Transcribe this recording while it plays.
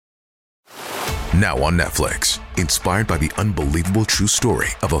Now on Netflix, inspired by the unbelievable true story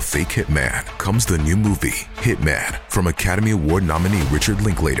of a fake hitman, comes the new movie, Hitman, from Academy Award nominee Richard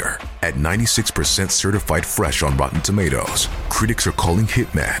Linklater. At 96% certified fresh on Rotten Tomatoes, critics are calling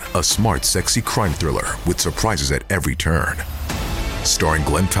Hitman a smart, sexy crime thriller with surprises at every turn. Starring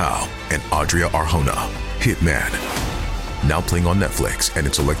Glenn Powell and Adria Arjona, Hitman. Now playing on Netflix and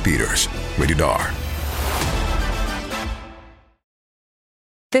in select theaters. Rated R.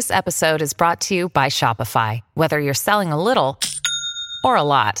 This episode is brought to you by Shopify. Whether you're selling a little or a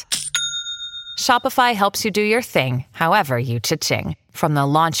lot, Shopify helps you do your thing, however you cha-ching. From the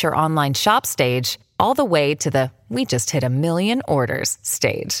launch your online shop stage, all the way to the we just hit 1 million orders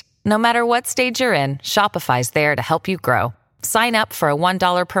stage. No matter what stage you're in, Shopify's there to help you grow. Sign up for a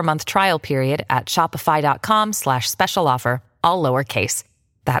 $1 per month trial period at shopify.com/special offer, all lowercase.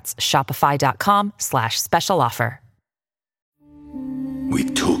 That's shopify.com/special offer. We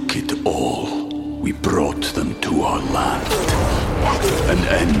took it all. We brought them to our land. An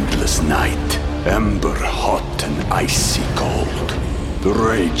endless night, ember hot and icy cold. The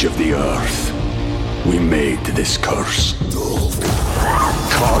rage of the earth. We made this curse.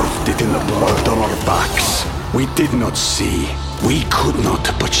 Carved it in the blood on our backs. We did not see. We could not,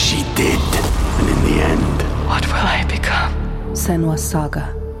 but she did. And in the end... What will I become? Senua's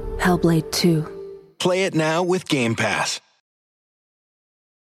Saga. Hellblade 2. Play it now with Game Pass.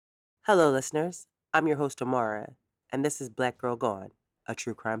 Hello, listeners. I'm your host, Amara, and this is Black Girl Gone, a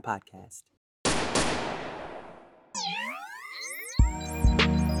true crime podcast.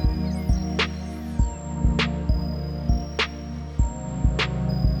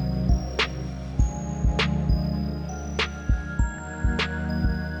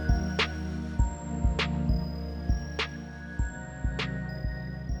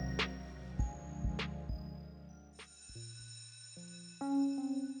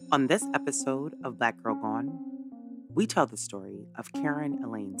 On this episode of Black Girl Gone, we tell the story of Karen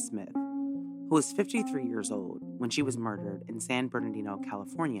Elaine Smith, who was 53 years old when she was murdered in San Bernardino,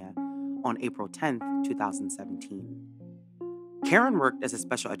 California on April 10th, 2017. Karen worked as a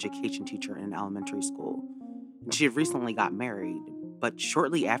special education teacher in an elementary school, and she had recently got married, but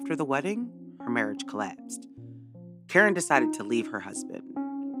shortly after the wedding, her marriage collapsed. Karen decided to leave her husband.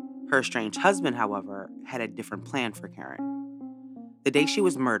 Her estranged husband, however, had a different plan for Karen. The day she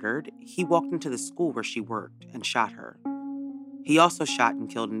was murdered, he walked into the school where she worked and shot her. He also shot and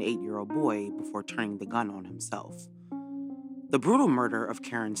killed an 8-year-old boy before turning the gun on himself. The brutal murder of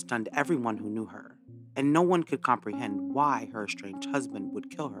Karen stunned everyone who knew her, and no one could comprehend why her estranged husband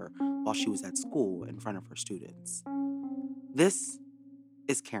would kill her while she was at school in front of her students. This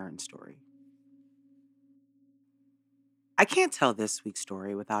is Karen's story. I can't tell this week's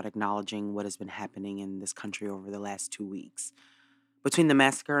story without acknowledging what has been happening in this country over the last 2 weeks. Between the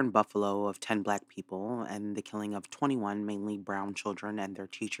massacre in Buffalo of 10 Black people and the killing of 21 mainly brown children and their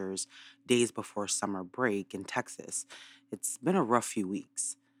teachers days before summer break in Texas, it's been a rough few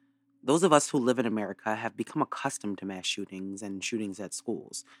weeks. Those of us who live in America have become accustomed to mass shootings and shootings at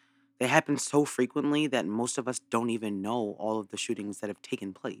schools. They happen so frequently that most of us don't even know all of the shootings that have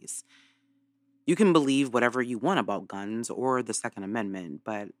taken place. You can believe whatever you want about guns or the Second Amendment,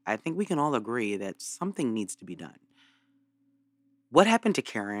 but I think we can all agree that something needs to be done. What happened to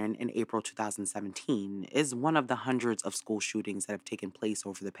Karen in April 2017 is one of the hundreds of school shootings that have taken place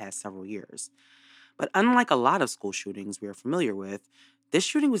over the past several years. But unlike a lot of school shootings we are familiar with, this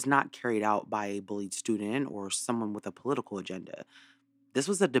shooting was not carried out by a bullied student or someone with a political agenda. This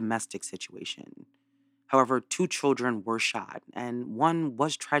was a domestic situation. However, 2 children were shot and 1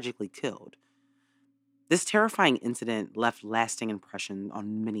 was tragically killed. This terrifying incident left lasting impressions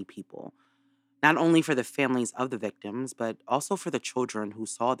on many people. Not only for the families of the victims, but also for the children who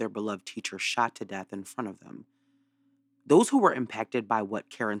saw their beloved teacher shot to death in front of them. Those who were impacted by what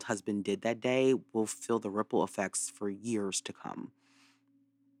Karen's husband did that day will feel the ripple effects for years to come.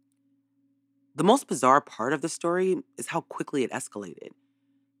 The most bizarre part of the story is how quickly it escalated.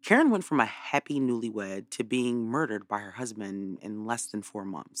 Karen went from a happy newlywed to being murdered by her husband in less than 4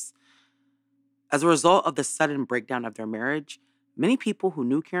 months. As a result of the sudden breakdown of their marriage, many people who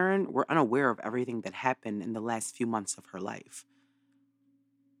knew Karen were unaware of everything that happened in the last few months of her life.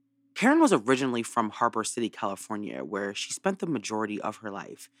 Karen was originally from Harbor City, California, where she spent the majority of her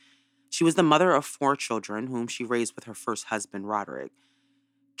life. She was the mother of 4 children, whom she raised with her first husband, Roderick.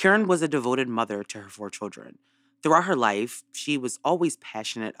 Karen was a devoted mother to her 4 children. Throughout her life, she was always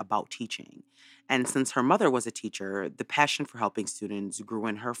passionate about teaching. And since her mother was a teacher, the passion for helping students grew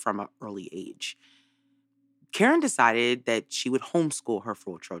in her from an early age. Karen decided that she would homeschool her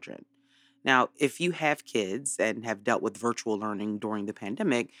 4 children. Now, if you have kids and have dealt with virtual learning during the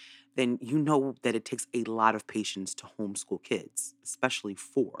pandemic, then you know that it takes a lot of patience to homeschool kids, especially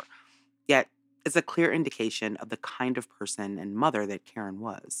four. Yet, it's a clear indication of the kind of person and mother that Karen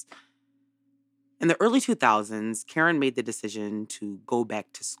was. In the early 2000s, Karen made the decision to go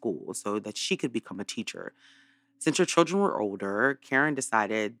back to school so that she could become a teacher. Since her children were older, Karen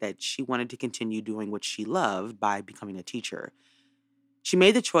decided that she wanted to continue doing what she loved by becoming a teacher. She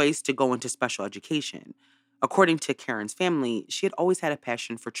made the choice to go into special education. According to Karen's family, she had always had a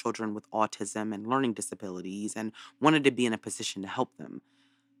passion for children with autism and learning disabilities and wanted to be in a position to help them.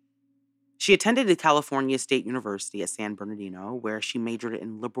 She attended the California State University at San Bernardino, where she majored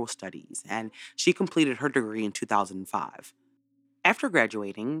in liberal studies, and she completed her degree in 2005. After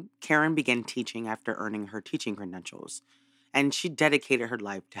graduating, Karen began teaching after earning her teaching credentials, and she dedicated her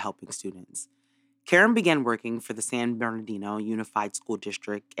life to helping students. Karen began working for the San Bernardino Unified School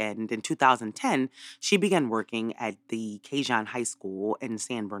District, and in 2010, she began working at the Cajun High School in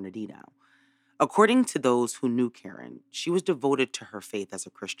San Bernardino. According to those who knew Karen, she was devoted to her faith as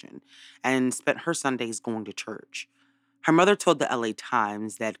a Christian and spent her Sundays going to church. Her mother told the LA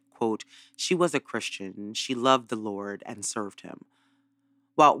Times that, quote, she was a Christian, she loved the Lord and served him.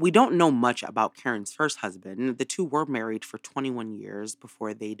 While we don't know much about Karen's first husband, the two were married for 21 years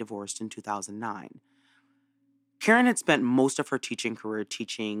before they divorced in 2009. Karen had spent most of her teaching career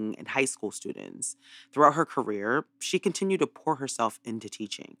teaching in high school students. Throughout her career, she continued to pour herself into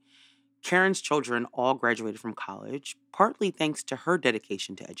teaching. Karen's children all graduated from college, partly thanks to her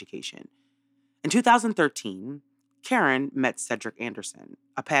dedication to education. In 2013, Karen met Cedric Anderson,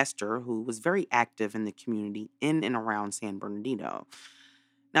 a pastor who was very active in the community in and around San Bernardino.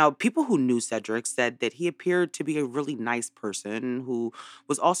 Now, people who knew Cedric said that he appeared to be a really nice person who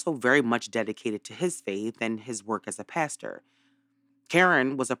was also very much dedicated to his faith and his work as a pastor.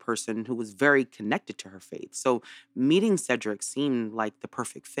 Karen was a person who was very connected to her faith, so meeting Cedric seemed like the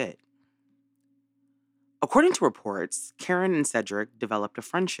perfect fit. According to reports, Karen and Cedric developed a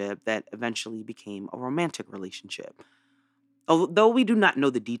friendship that eventually became a romantic relationship. Although we do not know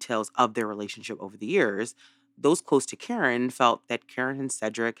the details of their relationship over the years, those close to Karen felt that Karen and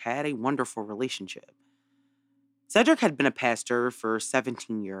Cedric had a wonderful relationship. Cedric had been a pastor for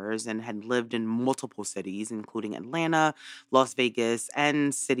 17 years and had lived in multiple cities, including Atlanta, Las Vegas,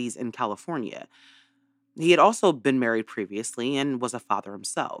 and cities in California. He had also been married previously and was a father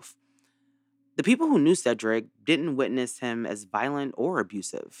himself. The people who knew Cedric didn't witness him as violent or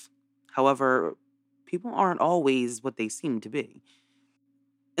abusive. However, people aren't always what they seem to be.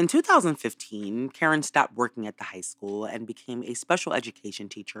 In 2015, Karen stopped working at the high school and became a special education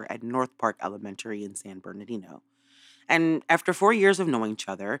teacher at North Park Elementary in San Bernardino. And after 4 years of knowing each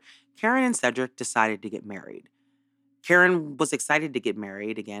other, Karen and Cedric decided to get married. Karen was excited to get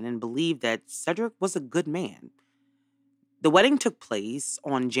married again and believed that Cedric was a good man. The wedding took place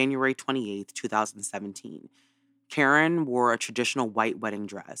on January 28th, 2017. Karen wore a traditional white wedding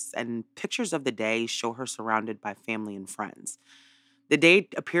dress, and pictures of the day show her surrounded by family and friends. The day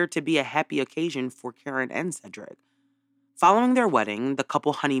appeared to be a happy occasion for Karen and Cedric. Following their wedding, the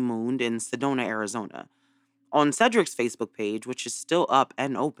couple honeymooned in Sedona, Arizona. On Cedric's Facebook page, which is still up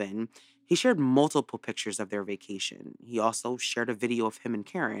and open, he shared multiple pictures of their vacation. He also shared a video of him and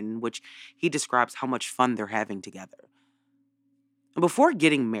Karen, which he describes how much fun they're having together. Before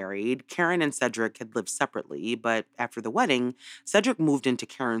getting married, Karen and Cedric had lived separately, but after the wedding, Cedric moved into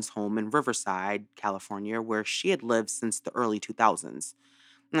Karen's home in Riverside, California, where she had lived since the early 2000s.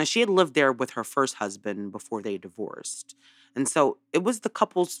 Now, she had lived there with her first husband before they divorced, and so it was the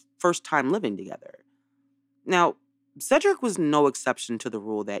couple's first time living together. Now, Cedric was no exception to the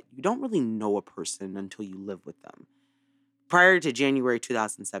rule that you don't really know a person until you live with them. Prior to January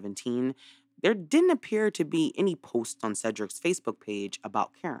 2017, there didn't appear to be any posts on Cedric's Facebook page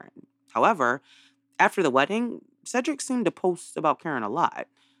about Karen. However, after the wedding, Cedric seemed to post about Karen a lot.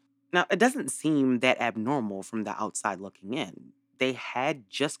 Now, it doesn't seem that abnormal from the outside looking in. They had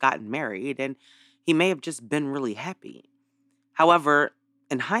just gotten married, and he may have just been really happy. However,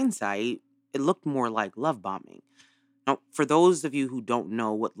 in hindsight, it looked more like love bombing. Now, for those of you who don't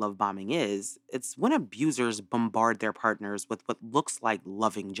know what love bombing is, it's when abusers bombard their partners with what looks like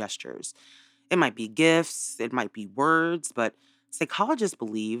loving gestures. It might be gifts, it might be words, but psychologists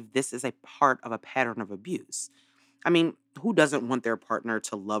believe this is a part of a pattern of abuse. I mean, who doesn't want their partner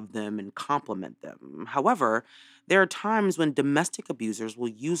to love them and compliment them? However, there are times when domestic abusers will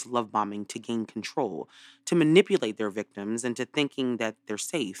use love bombing to gain control, to manipulate their victims into thinking that they're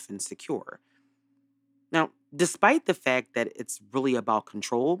safe and secure. Now, despite the fact that it's really about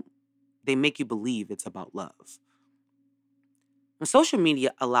control, they make you believe it's about love. Now, social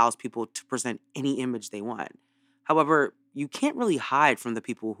media allows people to present any image they want. However, you can't really hide from the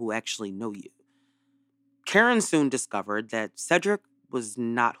people who actually know you. Karen soon discovered that Cedric was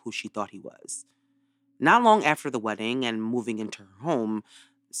not who she thought he was. Not long after the wedding and moving into her home,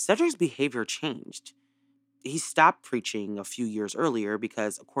 Cedric's behavior changed. He stopped preaching a few years earlier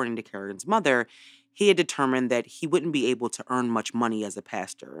because, according to Karen's mother, he had determined that he wouldn't be able to earn much money as a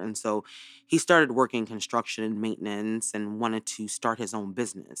pastor. And so he started working construction and maintenance and wanted to start his own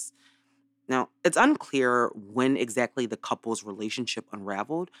business. Now, it's unclear when exactly the couple's relationship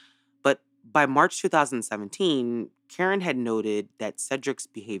unraveled, but by March 2017, Karen had noted that Cedric's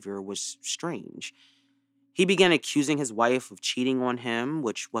behavior was strange. He began accusing his wife of cheating on him,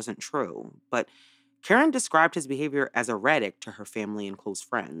 which wasn't true. But Karen described his behavior as erratic to her family and close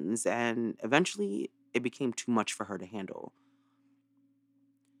friends, and eventually it became too much for her to handle.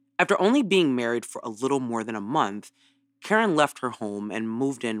 After only being married for a little more than a month, Karen left her home and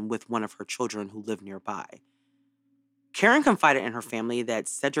moved in with one of her children who lived nearby. Karen confided in her family that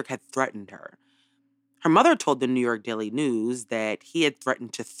Cedric had threatened her. Her mother told the New York Daily News that he had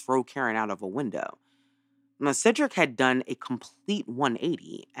threatened to throw Karen out of a window. Now, Cedric had done a complete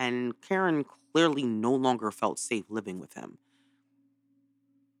 180, and Karen clearly no longer felt safe living with him.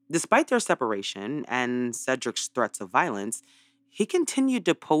 Despite their separation and Cedric's threats of violence, he continued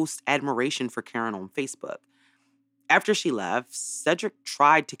to post admiration for Karen on Facebook. After she left, Cedric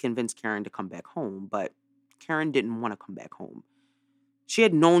tried to convince Karen to come back home, but Karen didn't want to come back home. She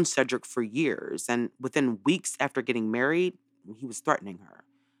had known Cedric for years, and within weeks after getting married, he was threatening her.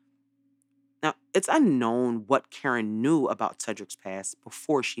 Now, it's unknown what Karen knew about Cedric's past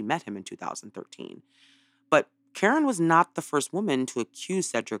before she met him in 2013, but Karen was not the first woman to accuse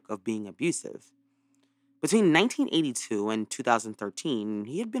Cedric of being abusive. Between 1982 and 2013,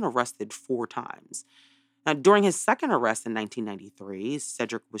 he had been arrested 4 times. Now, during his second arrest in 1993,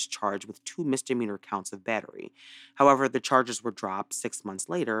 Cedric was charged with 2 misdemeanor counts of battery. However, the charges were dropped 6 months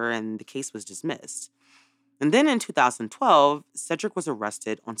later, and the case was dismissed. And then in 2012, Cedric was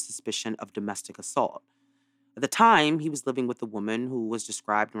arrested on suspicion of domestic assault. At the time, he was living with a woman who was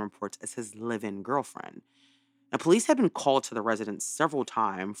described in reports as his live-in girlfriend. Now, police had been called to the residence several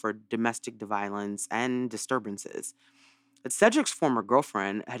times for domestic violence and disturbances. But Cedric's former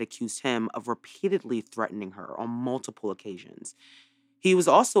girlfriend had accused him of repeatedly threatening her on multiple occasions. He was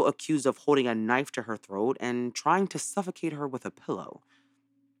also accused of holding a knife to her throat and trying to suffocate her with a pillow.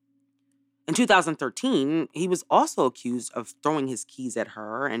 In 2013, he was also accused of throwing his keys at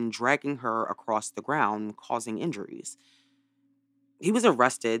her and dragging her across the ground, causing injuries. He was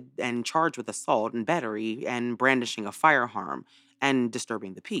arrested and charged with assault and battery and brandishing a firearm and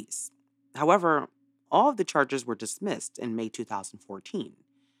disturbing the peace. However, all of the charges were dismissed in May 2014.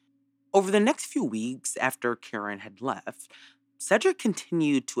 Over the next few weeks after Karen had left, Cedric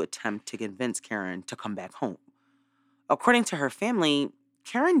continued to attempt to convince Karen to come back home. According to her family,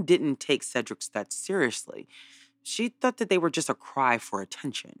 Karen didn't take Cedric's threats seriously. She thought that they were just a cry for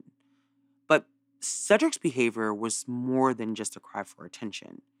attention. But Cedric's behavior was more than just a cry for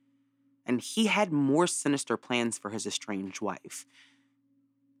attention. And he had more sinister plans for his estranged wife.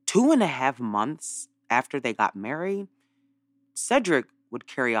 2.5 months after they got married, Cedric would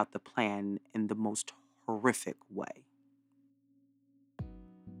carry out the plan in the most horrific way.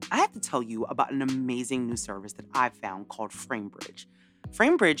 I have to tell you about an amazing new service that I've found called FrameBridge.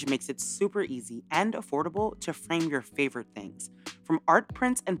 FrameBridge makes it super easy and affordable to frame your favorite things, from art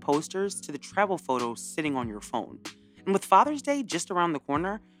prints and posters to the travel photos sitting on your phone. And with Father's Day just around the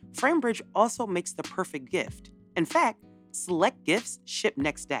corner, FrameBridge also makes the perfect gift. In fact, select gifts ship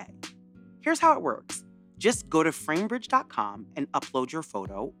next day. Here's how it works. Just go to framebridge.com and upload your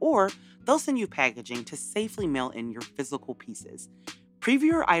photo, or they'll send you packaging to safely mail in your physical pieces. Preview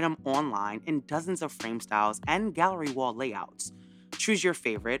your item online in dozens of frame styles and gallery wall layouts. Choose your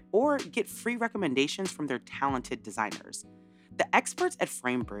favorite or get free recommendations from their talented designers. The experts at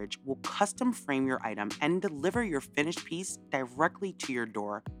FrameBridge will custom frame your item and deliver your finished piece directly to your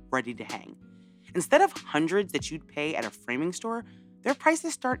door, ready to hang. Instead of hundreds that you'd pay at a framing store, their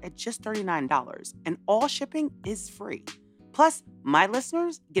prices start at just $39, and all shipping is free. Plus, my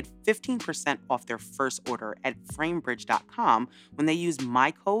listeners get 15% off their first order at framebridge.com when they use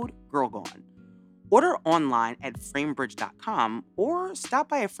my code GIRLGONE. Order online at framebridge.com or stop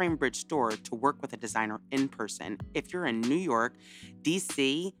by a FrameBridge store to work with a designer in person if you're in New York,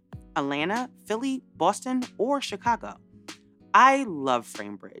 DC, Atlanta, Philly, Boston, or Chicago. I love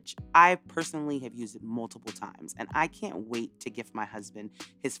FrameBridge. I personally have used it multiple times, and I can't wait to gift my husband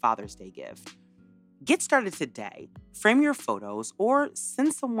his Father's Day gift. Get started today. Frame your photos or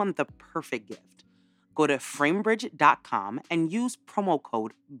send someone the perfect gift. Go to framebridge.com and use promo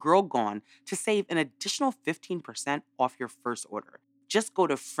code GIRLGONE to save an additional 15% off your first order. Just go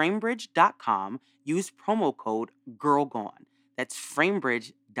to framebridge.com, use promo code GIRLGONE. That's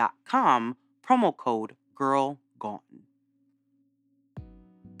framebridge.com, promo code GIRLGONE.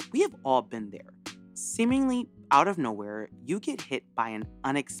 We have all been there. Seemingly out of nowhere, you get hit by an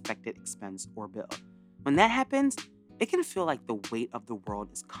unexpected expense or bill. When that happens, it can feel like the weight of the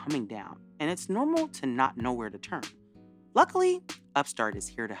world is coming down, and it's normal to not know where to turn. Luckily, Upstart is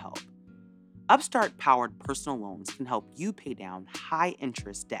here to help. Upstart-powered personal loans can help you pay down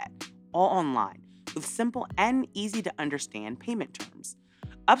high-interest debt, all online, with simple and easy-to-understand payment terms.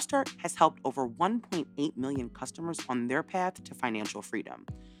 Upstart has helped over 1.8 million customers on their path to financial freedom.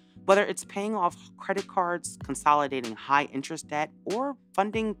 Whether it's paying off credit cards, consolidating high-interest debt, or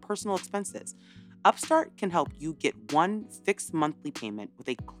funding personal expenses, Upstart can help you get one fixed monthly payment with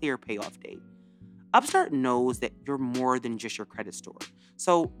a clear payoff date. Upstart knows that you're more than just your credit score.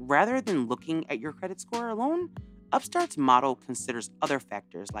 So rather than looking at your credit score alone, Upstart's model considers other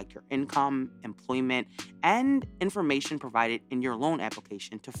factors like your income, employment, and information provided in your loan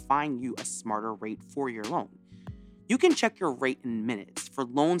application to find you a smarter rate for your loan. You can check your rate in minutes for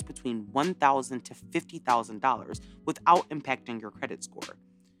loans between $1,000 to $50,000 without impacting your credit score.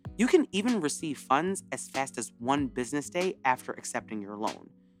 You can even receive funds as fast as one business day after accepting your loan.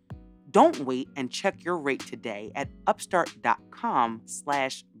 Don't wait and check your rate today at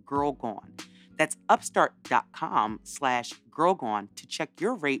upstart.com/girlgone. That's upstart.com/girlgone to check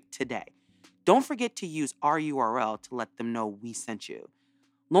your rate today. Don't forget to use our URL to let them know we sent you.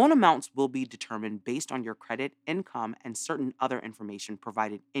 Loan amounts will be determined based on your credit, income, and certain other information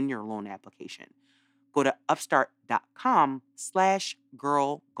provided in your loan application. Go to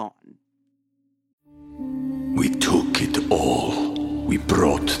upstart.com/girlgone. We took it all. We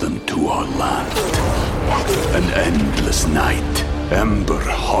brought them to our land. An endless night, ember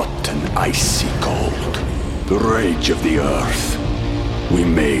hot and icy cold. The rage of the earth. We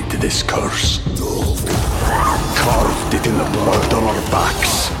made this curse. Carved it in the blood on our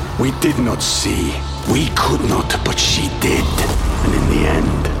backs. We did not see. We could not, but she did. And in the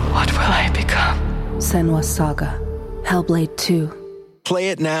end, what will I become? Senua's Saga. Hellblade 2. Play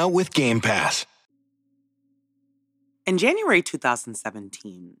it now with Game Pass. In January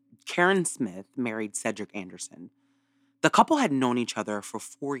 2017, Karen Smith married Cedric Anderson. The couple had known each other for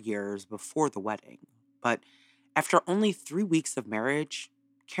 4 years before the wedding, but after only 3 weeks of marriage,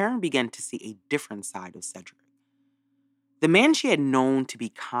 Karen began to see a different side of Cedric. The man she had known to be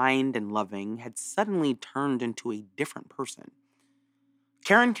kind and loving had suddenly turned into a different person.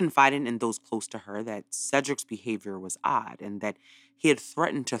 Karen confided in those close to her that Cedric's behavior was odd and that he had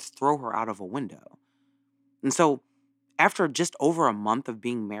threatened to throw her out of a window. And so, after just over a month of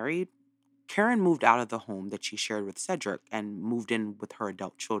being married, Karen moved out of the home that she shared with Cedric and moved in with her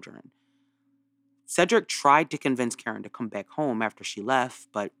adult children. Cedric tried to convince Karen to come back home after she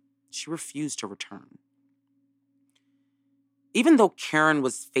left, but she refused to return. Even though Karen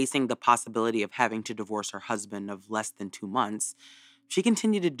was facing the possibility of having to divorce her husband of less than 2 months, she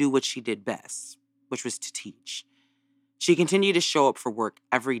continued to do what she did best, which was to teach. She continued to show up for work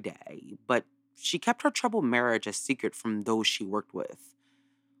every day, but she kept her troubled marriage a secret from those she worked with.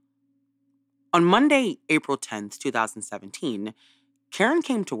 On Monday, April 10th, 2017, Karen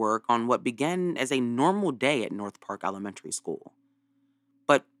came to work on what began as a normal day at North Park Elementary School.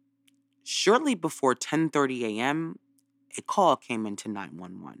 But shortly before 10:30 a.m., a call came into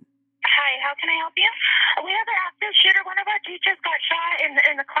 911. Hi, how can I help you? We have an active shooter. One of our teachers got shot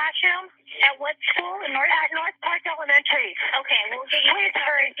in the classroom. At what school? At North Park Elementary. Okay, we'll get you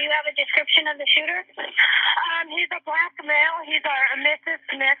referred. Do you have a description of the shooter? He's a black male. He's our Mrs.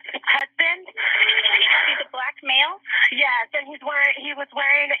 Smith's husband. He's a black male? Yes, and he was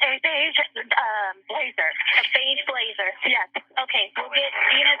wearing a beige blazer. A beige blazer? Yes. Okay, we'll get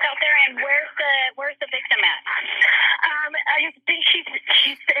units out there. And where's the victim at? I think she's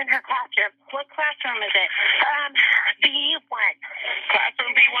in her classroom. What classroom is it? B1.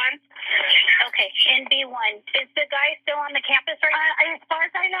 Classroom B1? Okay, in B1. Is the guy still on the campus right now? As far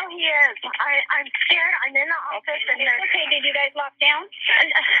as I know, he is. I'm scared. I'm in the office. And okay, did you guys lock down?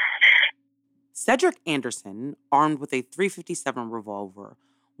 Cedric Anderson, armed with a .357 revolver,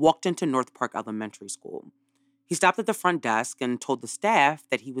 walked into North Park Elementary School. He stopped at the front desk and told the staff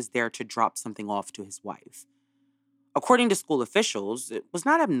that he was there to drop something off to his wife. According to school officials, it was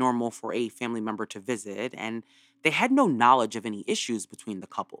not abnormal for a family member to visit, and they had no knowledge of any issues between the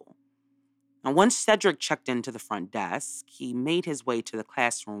couple. And once Cedric checked into the front desk, he made his way to the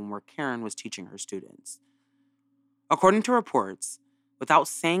classroom where Karen was teaching her students. According to reports, without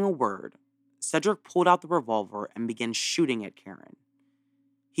saying a word, Cedric pulled out the revolver and began shooting at Karen.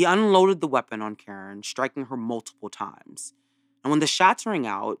 He unloaded the weapon on Karen, striking her multiple times. And when the shots rang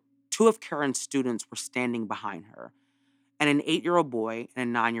out, two of Karen's students were standing behind her, and an 8-year-old boy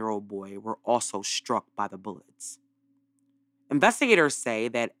and a 9-year-old boy were also struck by the bullets. Investigators say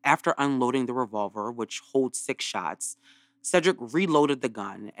that after unloading the revolver, which holds 6 shots, Cedric reloaded the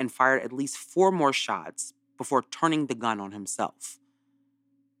gun and fired at least 4 more shots before turning the gun on himself.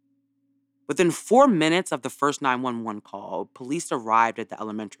 Within 4 minutes of the first 911 call, police arrived at the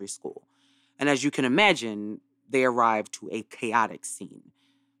elementary school. And as you can imagine, they arrived to a chaotic scene.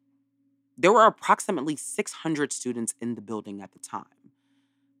 There were approximately 600 students in the building at the time.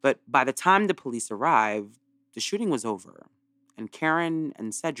 But by the time the police arrived, the shooting was over, and Karen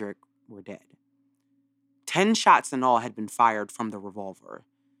and Cedric were dead. 10 shots in all had been fired from the revolver.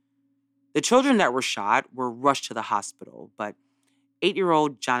 The children that were shot were rushed to the hospital, but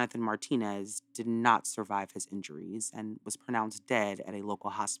 8-year-old Jonathan Martinez did not survive his injuries and was pronounced dead at a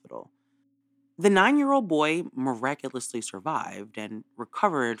local hospital. The 9-year-old boy miraculously survived and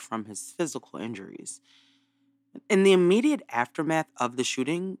recovered from his physical injuries. In the immediate aftermath of the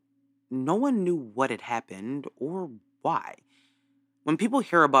shooting, no one knew what had happened or why. When people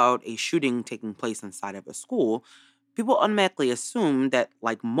hear about a shooting taking place inside of a school, people automatically assume that,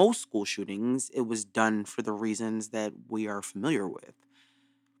 like most school shootings, it was done for the reasons that we are familiar with.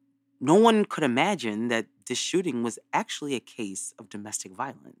 No one could imagine that this shooting was actually a case of domestic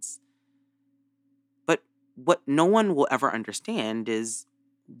violence. But what no one will ever understand is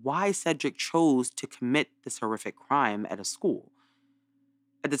why Cedric chose to commit this horrific crime at a school.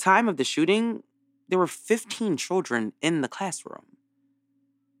 At the time of the shooting, there were 15 children in the classroom.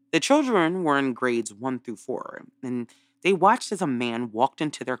 The children were in grades 1 through 4, and they watched as a man walked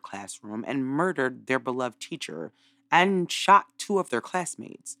into their classroom and murdered their beloved teacher and shot 2 of their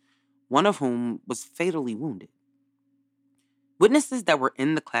classmates, one of whom was fatally wounded. Witnesses that were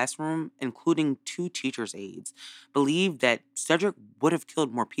in the classroom, including 2 teachers' aides, believed that Cedric would have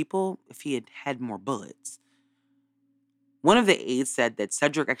killed more people if he had had more bullets. One of the aides said that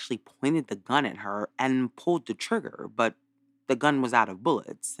Cedric actually pointed the gun at her and pulled the trigger, but the gun was out of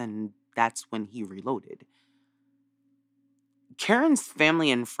bullets, and that's when he reloaded. Karen's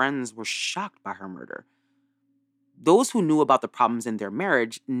family and friends were shocked by her murder. Those who knew about the problems in their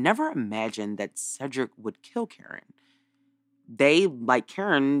marriage never imagined that Cedric would kill Karen. They, like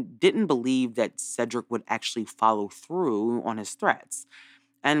Karen, didn't believe that Cedric would actually follow through on his threats.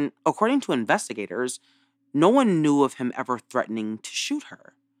 And according to investigators, no one knew of him ever threatening to shoot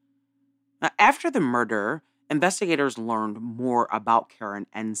her. Now, after the murder, investigators learned more about Karen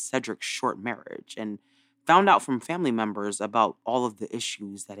and Cedric's short marriage and found out from family members about all of the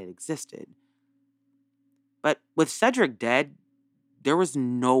issues that had existed. But with Cedric dead, there was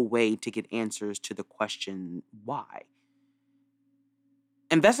no way to get answers to the question, why?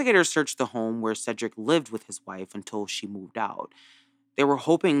 Investigators searched the home where Cedric lived with his wife until she moved out. They were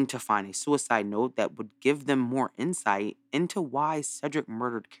hoping to find a suicide note that would give them more insight into why Cedric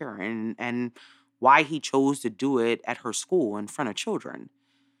murdered Karen and why he chose to do it at her school in front of children.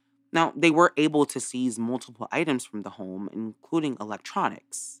 Now, they were able to seize multiple items from the home, including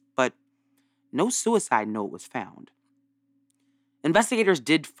electronics, but no suicide note was found. Investigators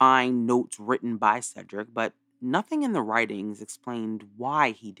did find notes written by Cedric, but nothing in the writings explained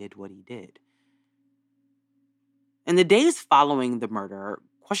why he did what he did. In the days following the murder,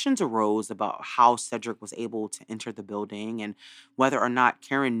 questions arose about how Cedric was able to enter the building and whether or not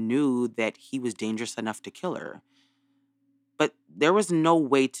Karen knew that he was dangerous enough to kill her. But there was no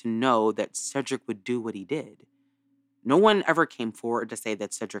way to know that Cedric would do what he did. No one ever came forward to say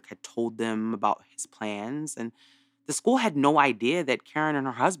that Cedric had told them about his plans, and the school had no idea that Karen and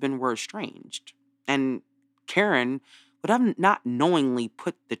her husband were estranged. And Karen would have not knowingly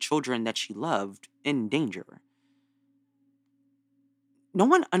put the children that she loved in danger. No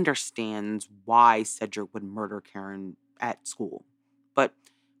one understands why Cedric would murder Karen at school, but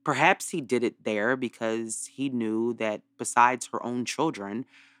perhaps he did it there because he knew that besides her own children,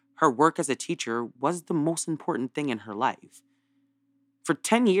 her work as a teacher was the most important thing in her life. For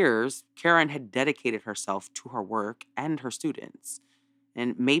 10 years, Karen had dedicated herself to her work and her students,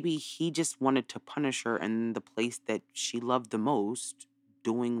 and maybe he just wanted to punish her in the place that she loved the most,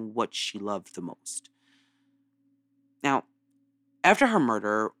 doing what she loved the most. Now, after her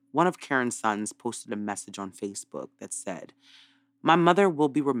murder, one of Karen's sons posted a message on Facebook that said, "My mother will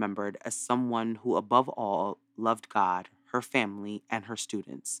be remembered as someone who above all loved God, her family, and her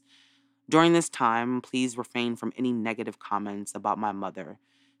students. During this time, please refrain from any negative comments about my mother.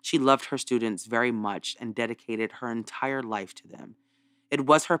 She loved her students very much and dedicated her entire life to them. It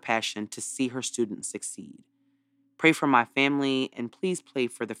was her passion to see her students succeed. Pray for my family, and please pray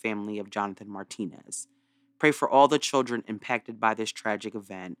for the family of Jonathan Martinez. Pray for all the children impacted by this tragic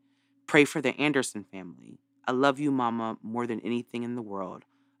event. Pray for the Anderson family. I love you, Mama, more than anything in the world.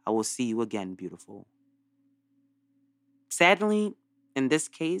 I will see you again, beautiful. Sadly, in this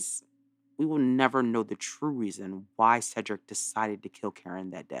case, we will never know the true reason why Cedric decided to kill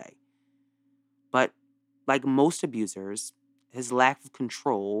Karen that day. But like most abusers, his lack of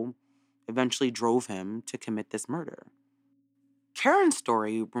control eventually drove him to commit this murder. Karen's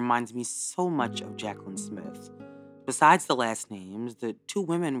story reminds me so much of Jacqueline Smith. Besides the last names, the two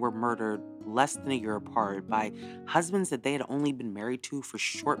women were murdered less than a year apart by husbands that they had only been married to for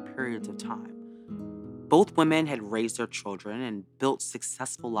short periods of time. Both women had raised their children and built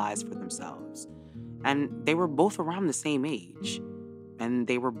successful lives for themselves. And they were both around the same age. And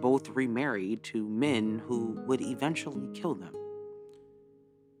they were both remarried to men who would eventually kill them.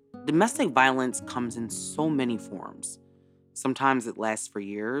 Domestic violence comes in so many forms. Sometimes it lasts for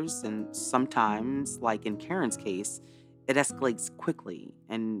years, and sometimes, like in Karen's case, it escalates quickly,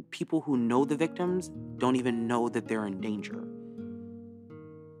 and people who know the victims don't even know that they're in danger.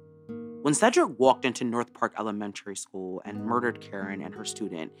 When Cedric walked into North Park Elementary School and murdered Karen and her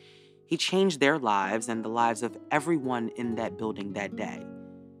student, he changed their lives and the lives of everyone in that building that day.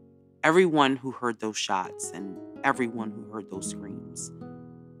 Everyone who heard those shots and everyone who heard those screams.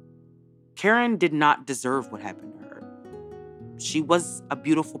 Karen did not deserve what happened to her. She was a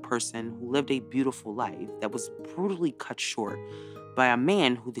beautiful person who lived a beautiful life that was brutally cut short by a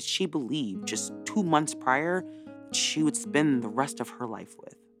man who she believed just 2 months prior she would spend the rest of her life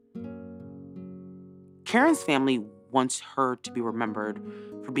with. Karen's family wants her to be remembered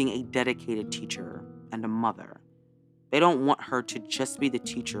for being a dedicated teacher and a mother. They don't want her to just be the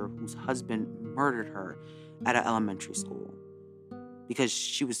teacher whose husband murdered her at an elementary school, because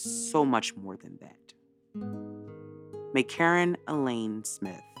she was so much more than that. May Karen Elaine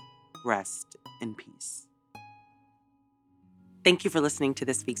Smith rest in peace. Thank you for listening to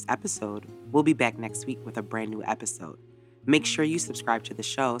this week's episode. We'll be back next week with a brand new episode. Make sure you subscribe to the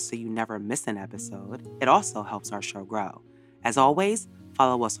show so you never miss an episode. It also helps our show grow. As always,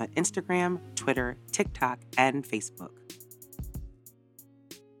 follow us on Instagram, Twitter, TikTok, and Facebook.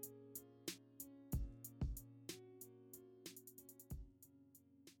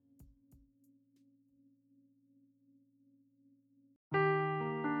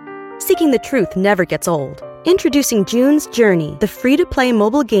 Seeking the truth never gets old. Introducing June's Journey, the free-to-play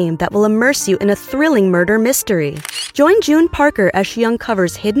mobile game that will immerse you in a thrilling murder mystery. Join June Parker as she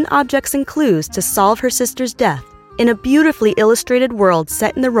uncovers hidden objects and clues to solve her sister's death in a beautifully illustrated world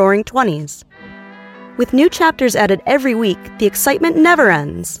set in the Roaring '20s. With new chapters added every week, the excitement never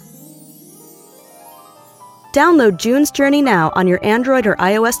ends. Download June's Journey now on your Android or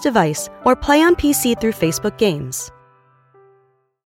iOS device, or play on PC through Facebook Games.